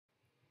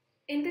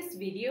In this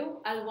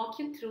video, I'll walk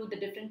you through the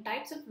different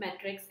types of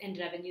metrics in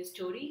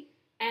RevenueStory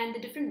and the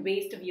different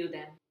ways to view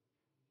them.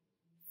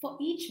 For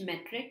each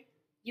metric,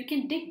 you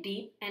can dig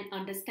deep and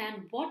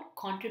understand what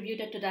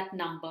contributed to that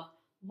number,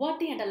 what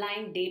the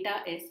underlying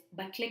data is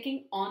by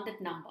clicking on that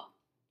number.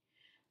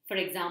 For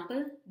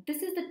example,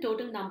 this is the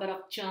total number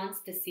of churns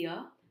this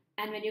year,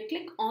 and when you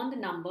click on the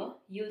number,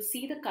 you'll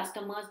see the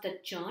customers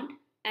that churned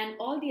and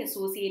all the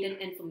associated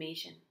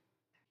information.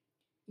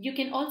 You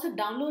can also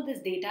download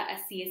this data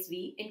as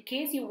CSV in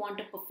case you want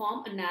to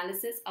perform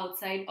analysis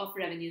outside of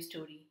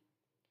RevenueStory.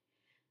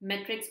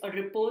 Metrics or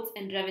reports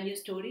in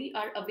RevenueStory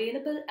are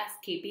available as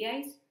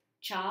KPIs,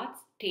 charts,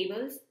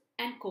 tables,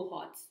 and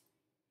cohorts.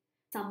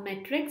 Some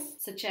metrics,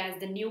 such as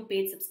the new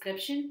paid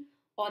subscription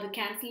or the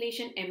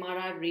cancellation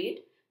MRR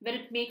rate, where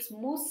it makes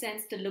most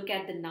sense to look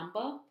at the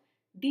number,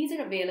 these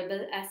are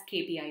available as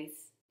KPIs.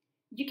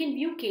 You can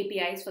view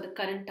KPIs for the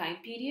current time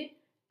period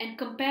and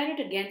compare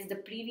it against the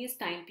previous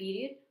time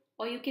period,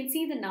 or you can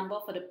see the number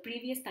for the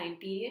previous time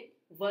period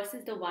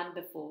versus the one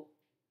before.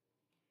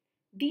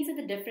 These are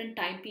the different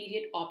time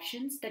period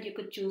options that you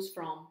could choose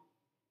from.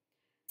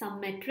 Some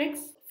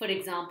metrics, for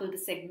example the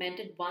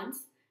segmented ones,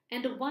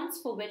 and the ones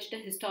for which the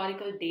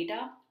historical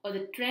data or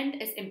the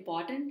trend is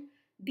important,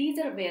 these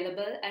are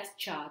available as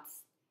charts.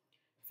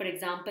 For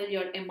example,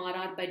 your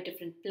MRR by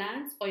different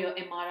plans or your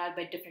MRR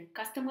by different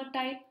customer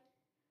type.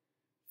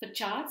 For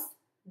charts,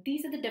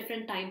 these are the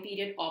different time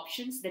period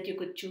options that you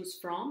could choose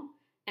from,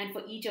 and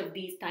for each of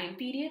these time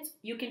periods,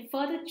 you can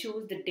further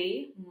choose the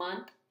day,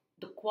 month,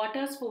 the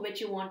quarters for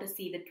which you want to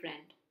see the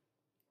trend.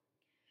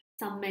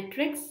 Some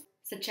metrics,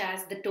 such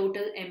as the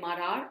total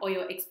MRR or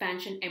your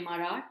expansion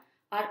MRR,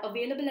 are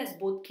available as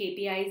both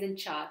KPIs and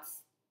charts.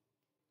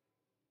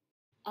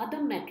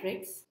 Other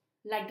metrics,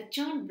 like the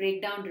churn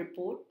breakdown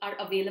report, are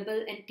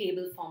available in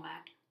table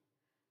format.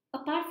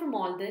 Apart from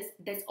all this,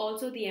 there's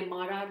also the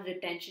MRR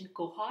retention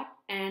cohort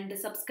and the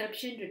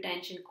subscription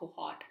retention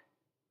cohort.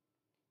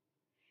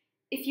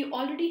 If you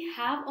already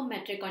have a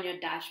metric on your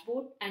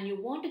dashboard and you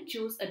want to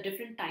choose a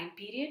different time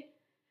period,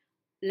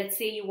 let's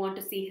say you want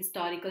to see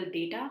historical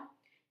data,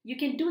 you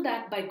can do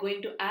that by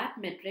going to Add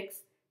Metrics,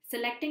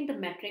 selecting the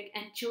metric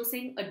and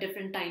choosing a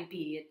different time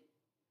period.